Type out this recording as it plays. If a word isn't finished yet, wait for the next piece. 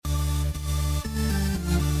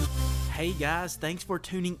Hey guys, thanks for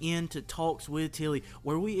tuning in to Talks with Tilly,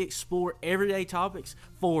 where we explore everyday topics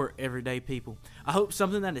for everyday people. I hope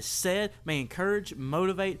something that is said may encourage,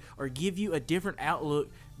 motivate, or give you a different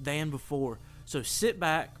outlook than before. So sit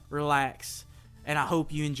back, relax, and I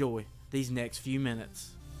hope you enjoy these next few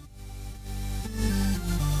minutes.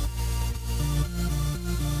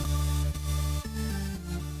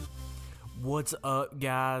 What's up,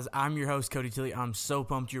 guys? I'm your host, Cody Tilly. I'm so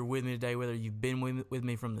pumped you're with me today, whether you've been with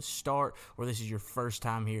me from the start or this is your first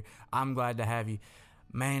time here. I'm glad to have you.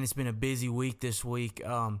 Man, it's been a busy week this week.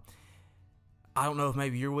 I don't know if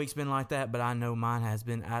maybe your week's been like that, but I know mine has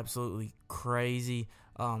been absolutely crazy.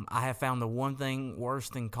 I have found the one thing worse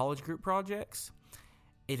than college group projects.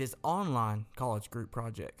 It is online college group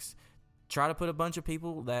projects. Try to put a bunch of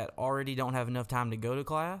people that already don't have enough time to go to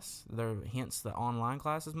class, hence the online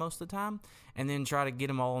classes most of the time, and then try to get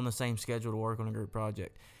them all on the same schedule to work on a group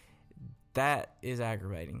project. That is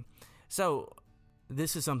aggravating. So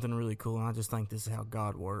this is something really cool, and I just think this is how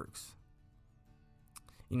God works.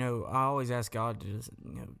 You know, I always ask God to just,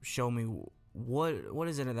 show me what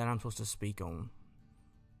is it that I'm supposed to speak on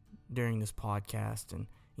during this podcast, and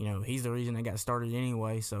He's the reason I got started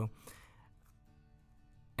anyway, so.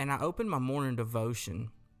 And I opened my morning devotion,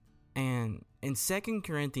 and in 2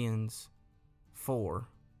 Corinthians 4,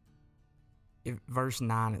 verse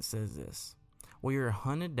 9, it says this: "We are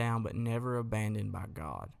hunted down but never abandoned by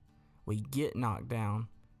God. We get knocked down,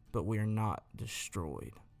 but we are not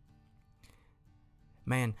destroyed."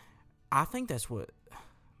 Man, I think that's what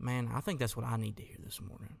I need to hear this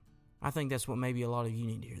morning. I think that's what maybe a lot of you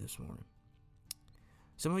need to hear this morning.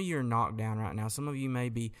 Some of you are knocked down right now. Some of you may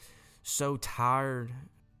be so tired.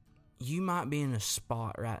 You might be in a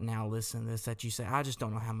spot right now listening to this that you say, I just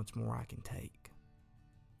don't know how much more I can take.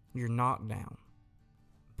 You're knocked down.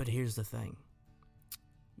 But here's the thing.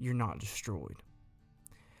 You're not destroyed.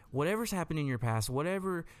 Whatever's happened in your past,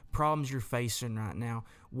 whatever problems you're facing right now,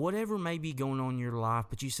 whatever may be going on in your life,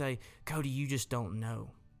 but you say, Cody, you just don't know.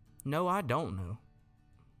 No, I don't know.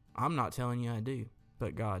 I'm not telling you I do,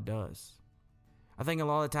 but God does. I think a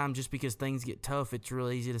lot of the time just because things get tough, it's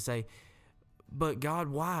really easy to say, but God,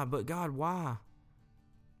 why? But God, why?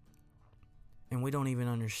 And we don't even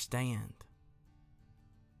understand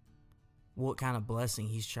what kind of blessing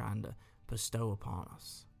He's trying to bestow upon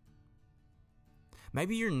us.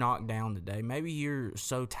 Maybe you're knocked down today. Maybe you're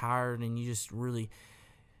so tired and you just really,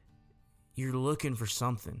 you're looking for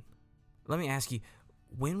something. Let me ask you,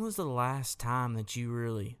 when was the last time that you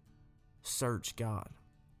really searched God?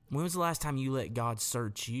 When was the last time you let God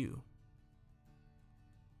search you?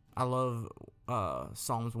 I love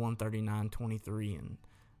Psalms 139, 23, and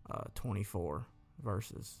 24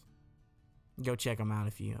 verses. Go check them out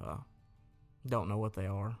if you don't know what they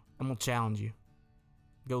are. I'm going to challenge you.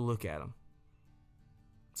 Go look at them.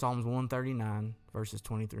 Psalms 139, verses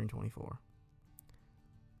 23 and 24.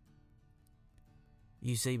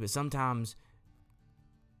 You see, but sometimes,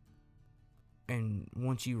 and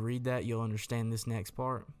once you read that, you'll understand this next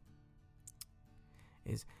part,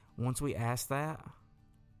 is once we ask that,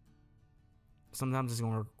 sometimes it's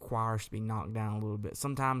going to require us to be knocked down a little bit.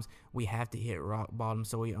 Sometimes we have to hit rock bottom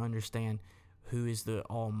so we understand who is the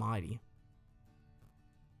Almighty.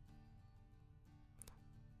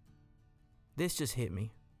 This just hit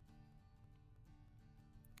me.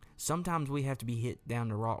 Sometimes we have to be hit down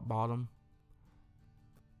to rock bottom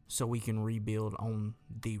so we can rebuild on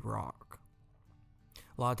the rock.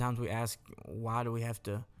 A lot of times we ask, why are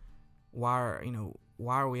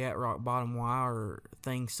we at rock bottom? Why are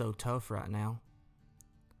things so tough right now?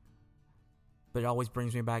 But it always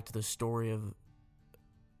brings me back to the story of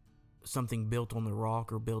something built on the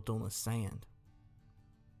rock or built on the sand.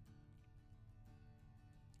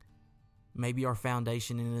 Maybe our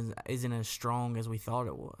foundation isn't as strong as we thought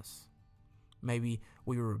it was. Maybe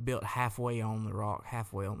we were built halfway on the rock,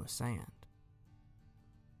 halfway on the sand.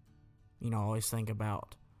 I always think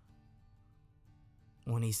about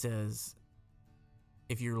when He says,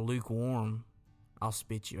 if you're lukewarm, I'll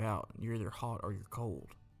spit you out. You're either hot or you're cold.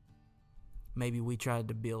 Maybe we tried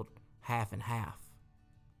to build half and half.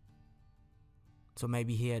 So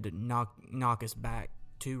maybe He had to knock us back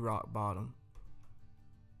to rock bottom,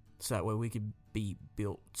 so that way we could be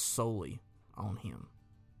built solely on Him.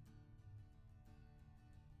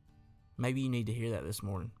 Maybe you need to hear that this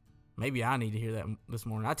morning. Maybe I need to hear that this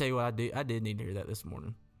morning. I tell you what, I did need to hear that this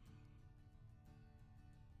morning.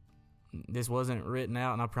 This wasn't written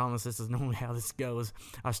out, and I promise this is normally how this goes.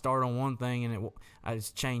 I start on one thing, and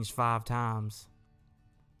it's changed 5 times.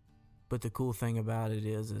 But the cool thing about it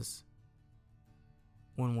is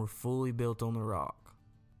when we're fully built on the rock,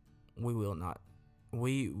 we will not.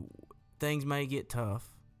 Things may get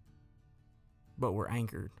tough, but we're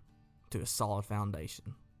anchored to a solid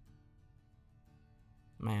foundation.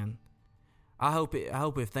 Man, I hope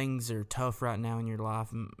if things are tough right now in your life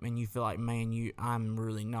and you feel like, man, I'm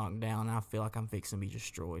really knocked down, I feel like I'm fixing to be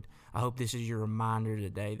destroyed. I hope this is your reminder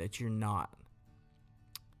today that you're not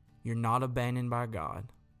abandoned by God.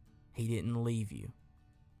 He didn't leave you.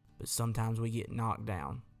 But sometimes we get knocked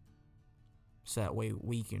down so that way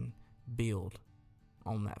we can build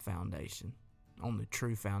on that foundation, on the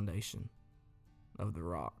true foundation of the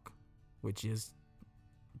rock, which is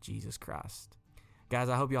Jesus Christ. Guys,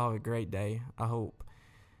 I hope y'all have a great day. I hope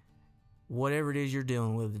whatever it is you're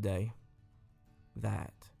dealing with today,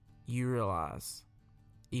 that you realize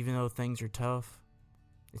even though things are tough,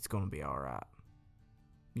 it's going to be all right.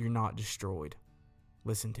 You're not destroyed.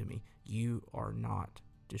 Listen to me. You are not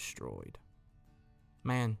destroyed.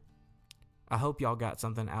 Man, I hope y'all got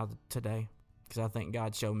something out of today, because I think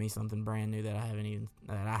God showed me something brand new that I hadn't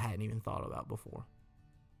even thought about before.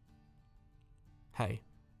 Hey,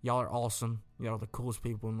 y'all are awesome. Y'all are the coolest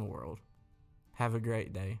people in the world. Have a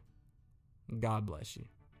great day. God bless you.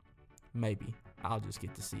 Maybe I'll just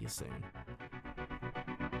get to see you soon.